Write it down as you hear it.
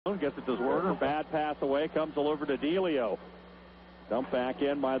Gets it to Zwerner. Bad pass away. Comes over to Delio. Dumped back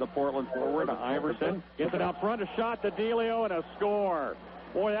in by the Portland forward. Iverson gets it out front. A shot to Delio and a score.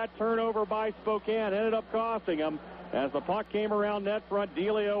 Boy, that turnover by Spokane ended up costing him. As the puck came around net front,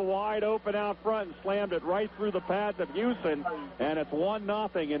 Delio wide open out front and slammed it right through the pads of Houston. And it's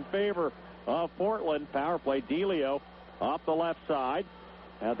 1-0 in favor of Portland. Power play. Delio off the left side.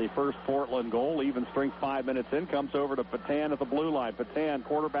 Had the first Portland goal. Even strength 5 minutes in. Comes over to Patan at the blue line. Patan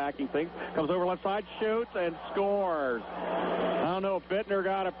quarterbacking things. Comes over left side. Shoots and scores. I don't know if Bittner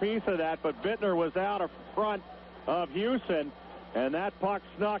got a piece of that, but Bittner was out of front of Houston. And that puck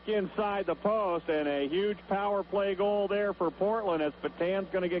snuck inside the post, and a huge power play goal there for Portland, as Patan's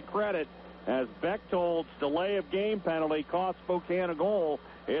going to get credit, as Bechtold's delay of game penalty cost Spokane a goal.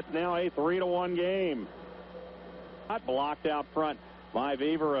 It's now a 3-1 game. Blocked out front by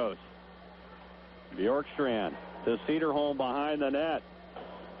Viveros. Bjorkstrand to Cederholm behind the net.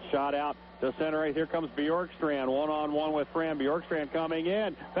 Shot out to center right. Here comes Bjorkstrand, one-on-one with Fran. Bjorkstrand coming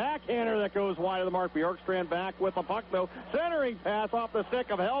in. Backhander that goes wide of the mark. Bjorkstrand back with the puck, though. Centering pass off the stick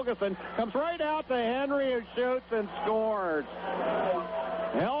of Helgeson. Comes right out to Henry, who shoots and scores.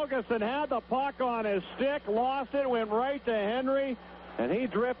 Helgeson had the puck on his stick, lost it, went right to Henry, and he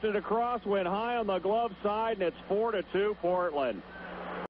drifted across, went high on the glove side, and it's 4-2 Portland.